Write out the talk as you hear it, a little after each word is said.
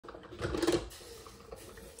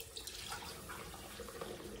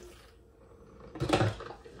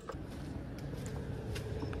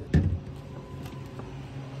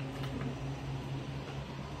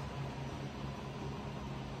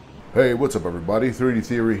Hey, what's up everybody? 3D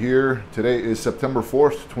Theory here. Today is September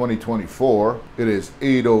 4th, 2024. It is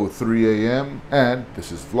 8:03 a.m. and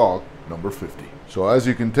this is vlog number 50. So as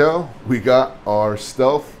you can tell, we got our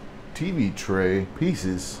Stealth TV tray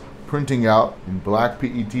pieces printing out in black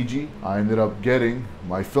PETG. I ended up getting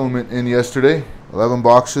my filament in yesterday. 11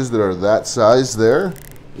 boxes that are that size there.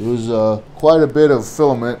 It was quite a bit of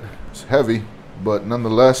filament. It's heavy, but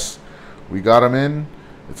nonetheless, we got them in.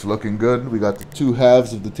 It's looking good. We got the two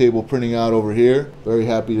halves of the table printing out over here. Very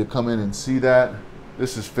happy to come in and see that.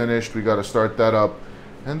 This is finished. We got to start that up.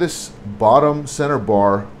 And this bottom center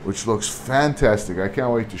bar, which looks fantastic, I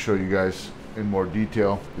can't wait to show you guys in more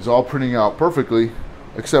detail, is all printing out perfectly,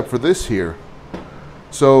 except for this here.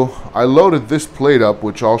 So I loaded this plate up,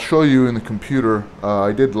 which I'll show you in the computer.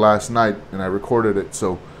 I did last night and I recorded it,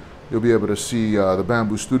 so you'll be able to see the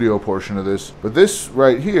Bambu Studio portion of this. But this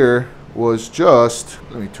right here was just,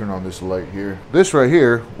 let me turn on this light here. This right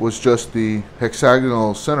here was just the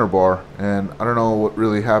hexagonal center bar, and I don't know what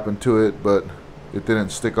really happened to it, but it didn't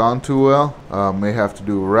stick on too well. May have to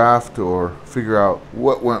do a raft or figure out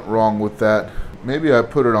what went wrong with that. Maybe I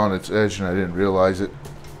put it on its edge and I didn't realize it,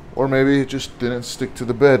 or maybe it just didn't stick to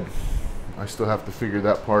the bed. I still have to figure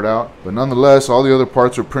that part out, but nonetheless, all the other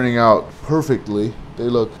parts are printing out perfectly. They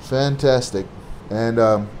look fantastic. And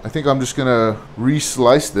I think I'm just gonna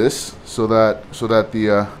re-slice this so that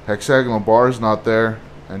the hexagonal bar is not there,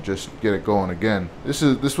 and just get it going again. This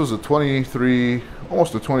was a 23,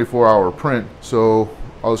 almost a 24-hour print, so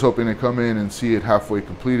I was hoping to come in and see it halfway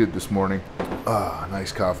completed this morning.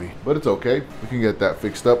 Nice coffee, but it's okay. We can get that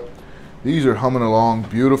fixed up. These are humming along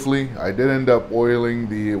beautifully. I did end up oiling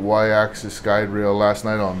the Y-axis guide rail last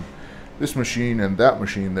night on this machine and that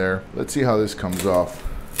machine there. Let's see how this comes off.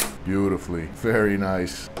 Beautifully, very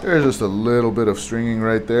nice. There's just a little bit of stringing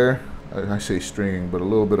right there. I say stringing, but a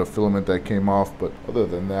little bit of filament that came off. But other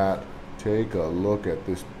than that, take a look at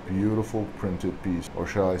this beautiful printed piece, or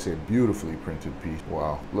shall I say beautifully printed piece.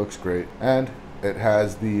 Wow, looks great. And it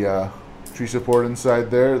has the tree support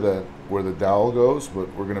inside there, that where the dowel goes,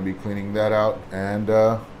 but we're gonna be cleaning that out. And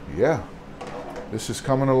yeah, this is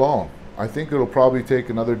coming along. I think it'll probably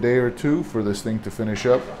take another day or two for this thing to finish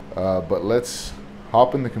up, but let's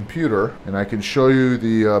hop in the computer and I can show you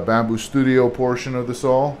the Bambu Studio portion of this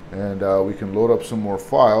all, and we can load up some more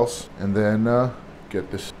files and then get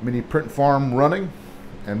this mini print farm running.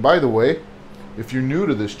 And by the way, if you're new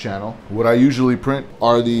to this channel, what I usually print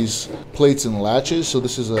are these plates and latches. So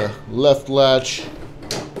this is a left latch,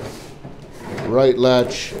 right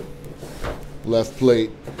latch, left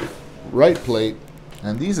plate, right plate.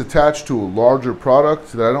 And these attach to a larger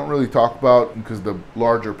product that I don't really talk about because the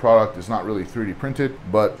larger product is not really 3D printed.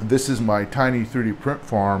 But this is my tiny 3D print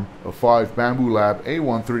farm of 5 Bambu Lab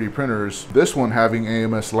A1 3D printers. This one having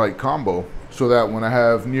AMS Lite Combo, so that when I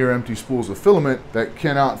have near empty spools of filament that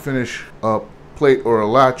cannot finish a plate or a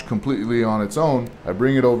latch completely on its own, I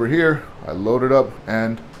bring it over here, I load it up,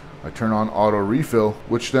 and I turn on auto refill,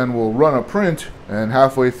 which then will run a print, and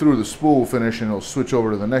halfway through the spool will finish and it'll switch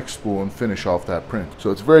over to the next spool and finish off that print.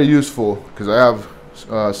 So it's very useful because I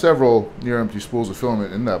have several near empty spools of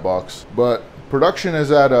filament in that box. But production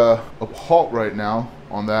is at a halt right now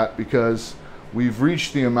on that because we've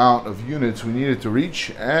reached the amount of units we needed to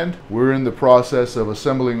reach, and we're in the process of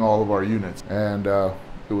assembling all of our units. And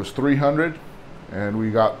it was 300 and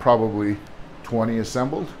we got probably 20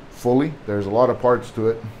 assembled fully. There's a lot of parts to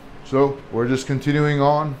it. So we're just continuing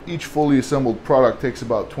on. Each fully assembled product takes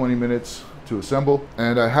about 20 minutes to assemble.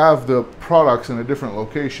 And I have the products in a different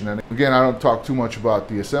location. And again, I don't talk too much about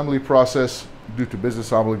the assembly process due to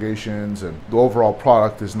business obligations, and the overall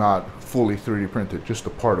product is not fully 3D printed, just a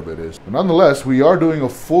part of it is. But nonetheless, we are doing a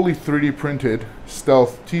fully 3D printed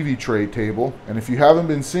Stealth TV tray table. And if you haven't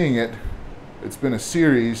been seeing it, it's been a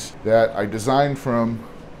series that I designed from,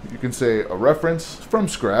 you can say, a reference from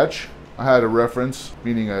scratch. I had a reference,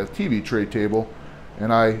 meaning a TV tray table,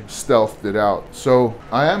 and I stealthed it out. So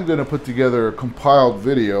I am going to put together a compiled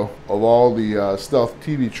video of all the Stealth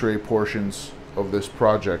TV tray portions of this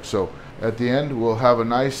project. So at the end, we'll have a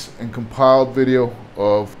nice and compiled video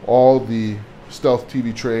of all the Stealth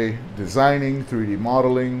TV tray designing, 3D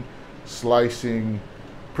modeling, slicing,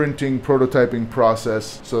 printing, prototyping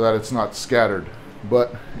process, so that it's not scattered.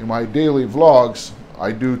 But in my daily vlogs,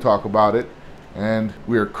 I do talk about it. And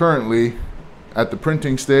we are currently at the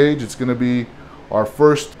printing stage. It's going to be our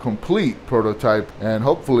first complete prototype, and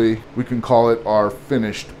hopefully we can call it our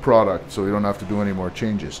finished product so we don't have to do any more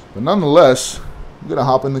changes. But nonetheless, I'm going to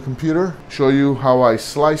hop in the computer, show you how I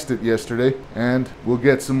sliced it yesterday, and we'll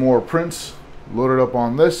get some more prints loaded up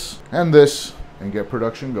on this, and get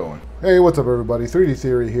production going. Hey, what's up everybody? 3D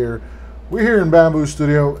Theory here. We're here in Bambu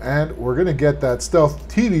Studio and we're gonna get that Stealth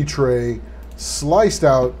TV tray sliced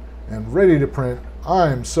out and ready to print. I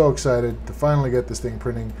am so excited to finally get this thing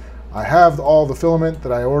printing. I have all the filament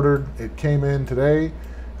that I ordered. It came in today,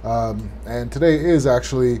 and today is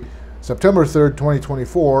actually September 3rd,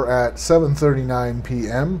 2024 at 7:39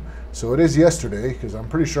 p.m. So it is yesterday, because I'm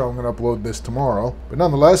pretty sure I'm gonna upload this tomorrow. But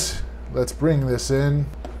nonetheless, let's bring this in.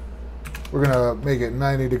 We're gonna make it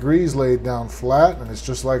 90 degrees, laid down flat, and it's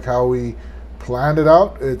just like how we planned it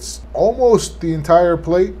out. It's almost the entire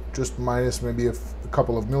plate, just minus maybe a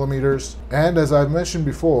couple of millimeters. And as I've mentioned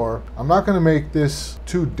before, I'm not gonna make this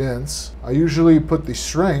too dense. I usually put the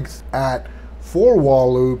strength at 4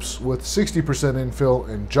 wall loops with 60% infill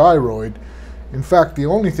and gyroid. In fact, the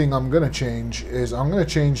only thing I'm gonna change is I'm gonna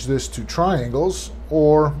change this to triangles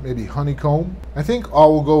or maybe honeycomb. I think I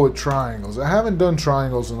will go with triangles. I haven't done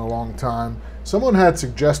triangles in a long time. Someone had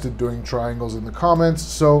suggested doing triangles in the comments,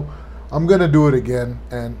 so I'm gonna do it again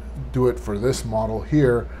and do it for this model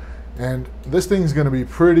here. And this thing's gonna be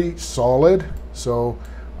pretty solid, so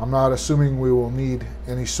I'm not assuming we will need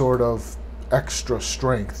any sort of extra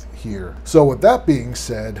strength here. So with that being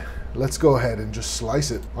said, let's go ahead and just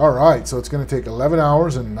slice it. All right, so it's gonna take 11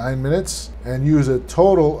 hours and 9 minutes and use a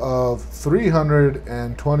total of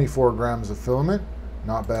 324 grams of filament.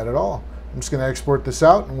 Not bad at all. I'm just gonna export this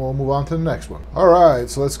out and we'll move on to the next one. All right,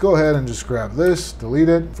 so let's go ahead and just grab this, delete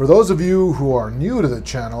it. For those of you who are new to the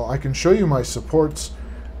channel, I can show you my supports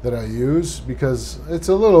that I use because it's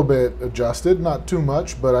a little bit adjusted, not too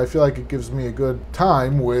much, but I feel like it gives me a good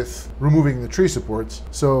time with removing the tree supports.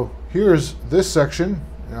 So here's this section,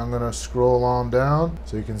 and I'm gonna scroll on down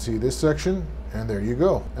so you can see this section, and there you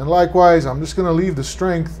go. And likewise, I'm just gonna leave the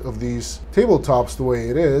strength of these tabletops the way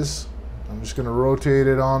it is. I'm just gonna rotate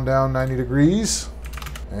it on down 90 degrees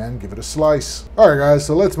and give it a slice. All right guys,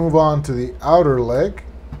 so let's move on to the outer leg.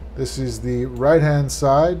 This is the right-hand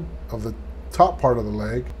side of the top part of the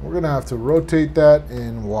leg. We're gonna have to rotate that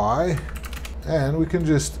in Y, and we can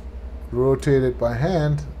just rotate it by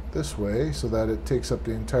hand this way so that it takes up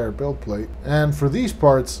the entire build plate. And for these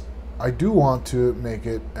parts, I do want to make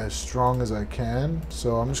it as strong as I can,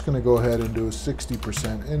 so I'm just gonna go ahead and do a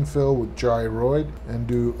 60% infill with gyroid and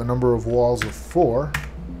do a number of walls of 4.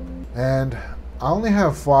 And I only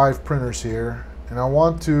have 5 printers here, and I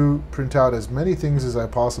want to print out as many things as I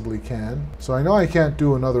possibly can. So I know I can't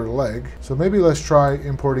do another leg, so maybe let's try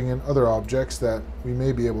importing in other objects that we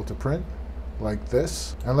may be able to print, like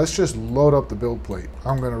this. And let's just load up the build plate.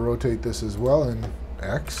 I'm gonna rotate this as well in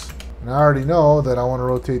X. And I already know that I wanna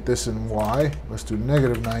rotate this in Y. Let's do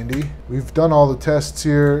 -90. We've done all the tests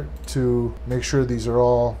here to make sure these are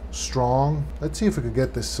all strong. Let's see if we could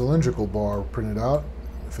get this cylindrical bar printed out,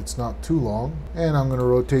 if it's not too long. And I'm gonna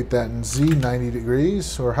rotate that in Z 90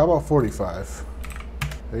 degrees, or how about 45?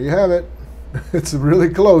 There you have it. It's really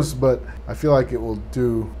close, but I feel like it will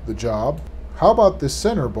do the job. How about this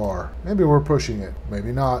center bar? Maybe we're pushing it,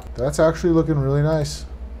 maybe not. That's actually looking really nice.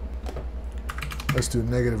 Let's do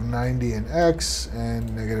 -90 in X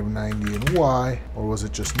and -90 in Y, or was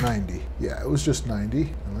it just 90? Yeah, it was just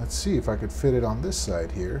 90. And let's see if I could fit it on this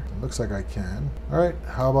side here. It looks like I can. All right,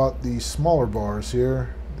 how about these smaller bars here?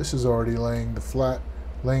 This is already laying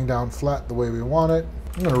down flat the way we want it.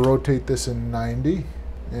 I'm gonna rotate this in 90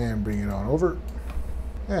 and bring it on over.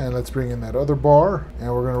 And let's bring in that other bar,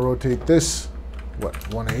 and we're gonna rotate this, what,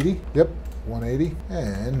 180? Yep, 180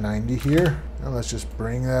 and 90 here. And let's just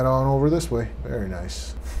bring that on over this way. Very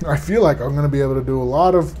nice. I feel like I'm gonna be able to do a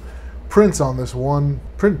lot of prints on this one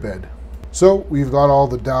print bed. So we've got all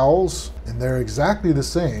the dowels, and they're exactly the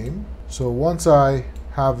same. So once I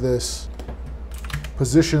have this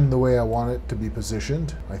positioned the way I want it to be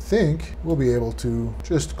positioned, I think we'll be able to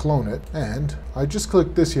just clone it. And I just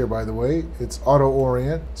clicked this here, by the way. It's auto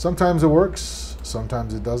orient. Sometimes it works,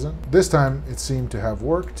 sometimes it doesn't. This time it seemed to have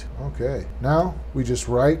worked. Okay, now we just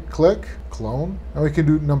right click, clone, and we can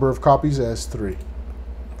do number of copies as 3.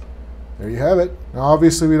 There you have it. Now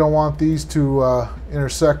obviously we don't want these to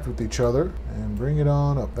intersect with each other, and bring it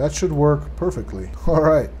on up. That should work perfectly. All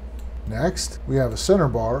right, next we have a center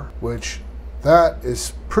bar, which that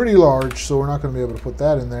is pretty large, so we're not going to be able to put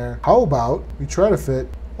that in there. How about we try to fit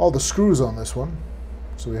all the screws on this one?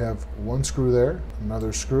 So we have 1 screw there,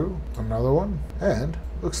 another screw, another one, and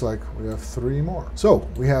looks like we have 3 more. So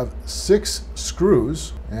we have 6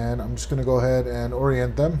 screws, and I'm just going to go ahead and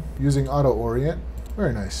orient them using auto orient.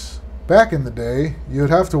 Very nice. Back in the day,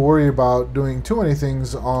 you'd have to worry about doing too many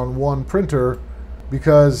things on one printer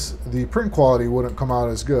because the print quality wouldn't come out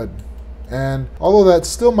as good. And although that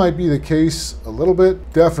still might be the case a little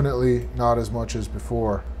bit, definitely not as much as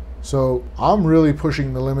before. So I'm really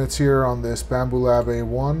pushing the limits here on this Bambu Lab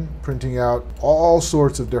A1, printing out all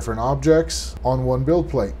sorts of different objects on one build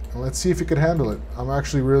plate. And let's see if it can handle it. I'm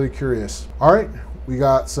actually really curious. All right, we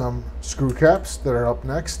got some screw caps that are up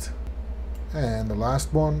next. And the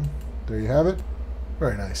last one, there you have it.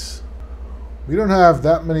 Very nice. We don't have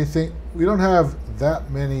that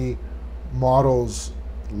many models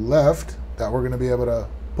left that we're going to be able to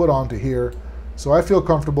put onto here. So I feel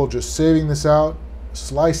comfortable just saving this out,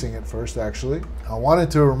 slicing it first actually. I wanted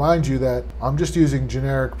to remind you that I'm just using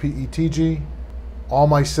generic PETG. All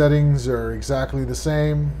my settings are exactly the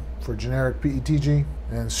same for generic PETG.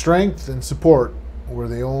 And strength and support were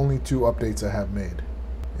the only two updates I have made.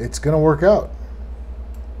 It's going to work out.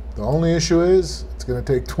 The only issue is it's going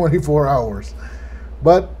to take 24 hours.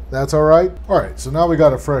 But that's all right. All right, so now we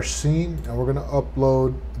got a fresh scene and we're going to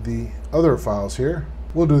upload the other files here.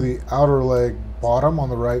 We'll do the outer leg bottom on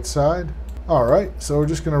the right side. All right, so we're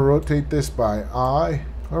just going to rotate this by eye.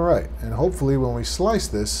 All right, and hopefully when we slice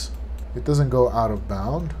this, it doesn't go out of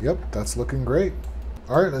bound. Yep, that's looking great.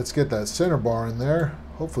 All right, let's get that center bar in there.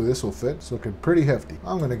 Hopefully this will fit. It's looking pretty hefty.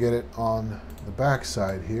 I'm going to get it on the back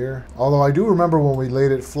side here. Although I do remember when we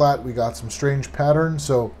laid it flat, we got some strange patterns.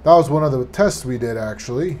 So that was one of the tests we did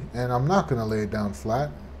actually. And I'm not going to lay it down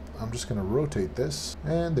flat. I'm just going to rotate this.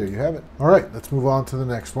 And there you have it. All right, let's move on to the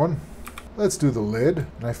next one. Let's do the lid.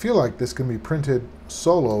 And I feel like this can be printed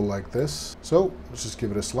solo like this. So let's just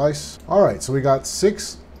give it a slice. All right, so we got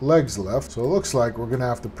 6 legs left, so it looks like we're gonna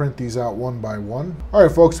have to print these out one by one. All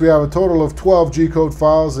right, folks, we have a total of 12 G-code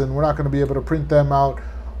files, and we're not going to be able to print them out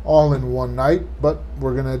all in one night, but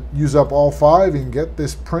we're gonna use up all 5 and get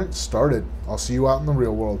this print started. I'll see you out in the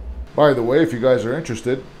real world. By the way, if you guys are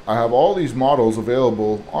interested, I have all these models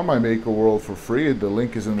available on my Maker World for free. The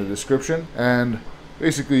link is in the description. And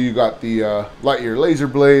basically you got the Lightyear laser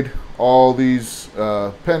blade, all these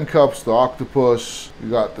pen cups, the octopus, you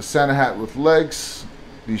got the Santa hat with legs,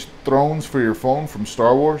 these thrones for your phone from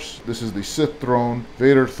Star Wars. This is the Sith throne,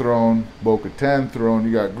 Vader throne, Bo-Katan throne.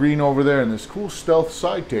 You got green over there and this cool stealth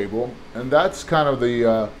side table. And that's kind of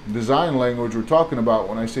the design language we're talking about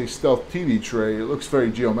when I say stealth TV tray. It looks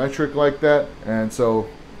very geometric like that. And so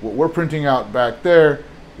what we're printing out back there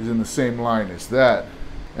is in the same line as that.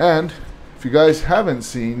 And if you guys haven't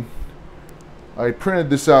seen, I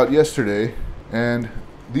printed this out yesterday, and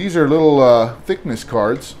these are little thickness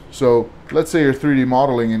cards. So let's say you're 3D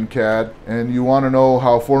modeling in CAD and you want to know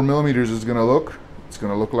how 4mm is going to look. It's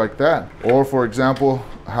going to look like that. Or for example,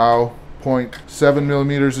 how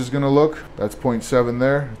 0.7mm is going to look. That's 0.7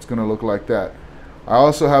 there. It's going to look like that. I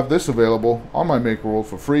also have this available on my Maker World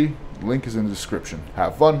for free. The link is in the description.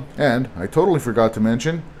 Have fun. And I totally forgot to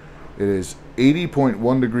mention, it is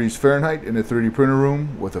 80.1 degrees Fahrenheit in a 3D printer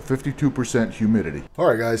room with a 52% humidity. All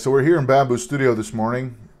right, guys, so we're here in Bambu Studio this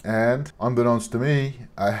morning, and unbeknownst to me,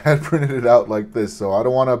 I had printed it out like this. So I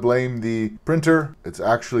don't want to blame the printer. It's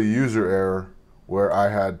actually user error where I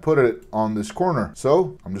had put it on this corner.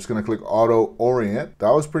 So I'm just going to click auto orient. That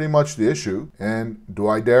was pretty much the issue. And do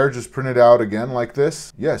I dare just print it out again like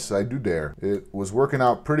this? Yes, I do dare. It was working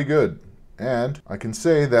out pretty good. And I can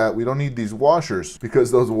say that we don't need these washers because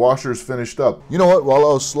those washers finished up. You know what? While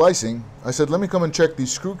I was slicing, I said, let me come and check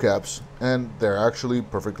these screw caps, and they're actually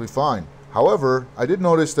perfectly fine. However, I did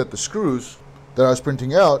notice that the screws that I was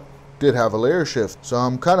printing out did have a layer shift. So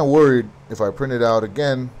I'm kind of worried if I print it out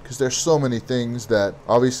again, because there's so many things that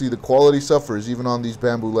obviously the quality suffers even on these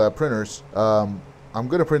Bambu Lab printers. I'm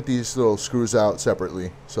going to print these little screws out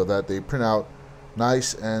separately so that they print out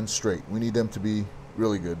nice and straight. We need them to be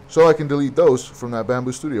really good, so I can delete those from that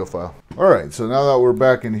Bambu Studio file. All right, so now that we're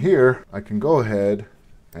back in here, I can go ahead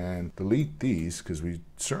and delete these because we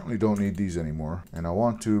certainly don't need these anymore, and I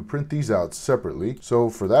want to print these out separately. So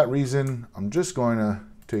for that reason, I'm just going to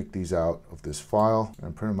take these out of this file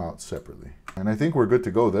and print them out separately. And I think we're good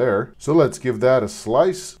to go there. So let's give that a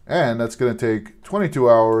slice, and that's going to take 22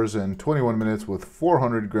 hours and 21 minutes with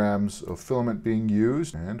 400 grams of filament being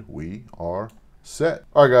used, and we are set.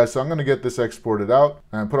 All right, guys, so I'm going to get this exported out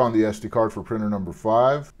and put on the SD card for printer number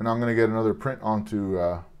 5, and I'm going to get another print onto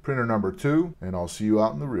printer number 2, and I'll see you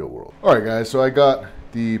out in the real world. All right, guys, so I got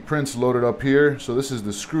the prints loaded up here. So this is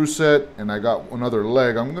the screw set, and I got another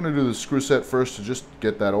leg. I'm going to do the screw set first to just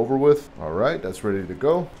get that over with. All right, that's ready to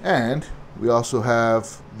go. And we also have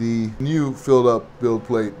the new filled up build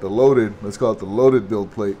plate, the loaded, let's call it the loaded build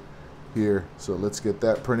plate here. So let's get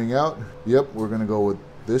that printing out. Yep, we're going to go with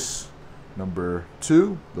this number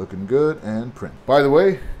 2, looking good, and print. By the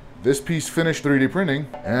way, this piece finished 3D printing,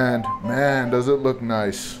 and man, does it look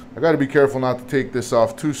nice. I got to be careful not to take this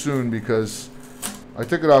off too soon because I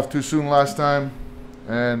took it off too soon last time,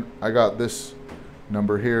 and I got this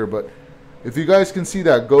number here. But if you guys can see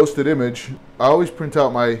that ghosted image, I always print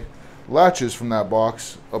out my latches from that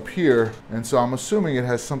box up here, and so I'm assuming it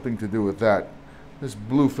has something to do with that. This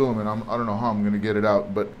blue filament, I don't know how I'm going to get it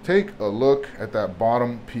out, but take a look at that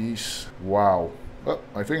bottom piece. Wow. Oh,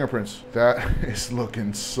 my fingerprints. That is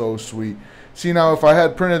looking so sweet. See, now if I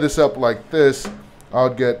had printed this up like this, I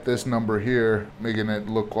would get this number here, making it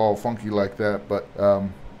look all funky like that. But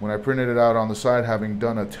when I printed it out on the side, having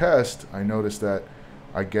done a test, I noticed that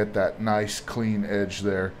I get that nice clean edge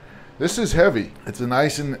there. This is heavy. It's a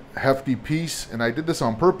nice and hefty piece, and I did this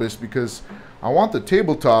on purpose because I want the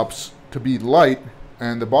tabletops to be light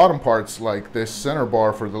and the bottom parts, like this center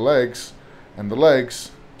bar for the legs and the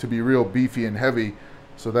legs, to be real beefy and heavy,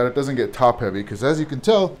 so that it doesn't get top heavy, because as you can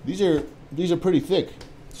tell, these are pretty thick.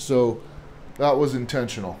 So that was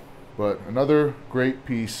intentional. But another great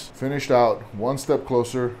piece, finished out, one step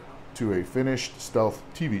closer to a finished Stealth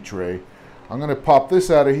TV tray. I'm going to pop this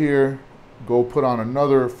out of here, go put on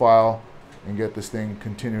another file, and get this thing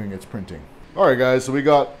continuing its printing. Alright guys, so we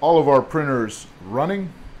got all of our printers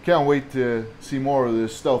running. Can't wait to see more of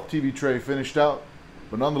this Stealth TV tray finished out.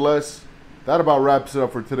 But nonetheless, that about wraps it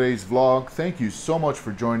up for today's vlog. Thank you so much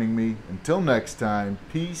for joining me. Until next time,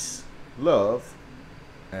 peace, love,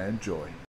 and joy.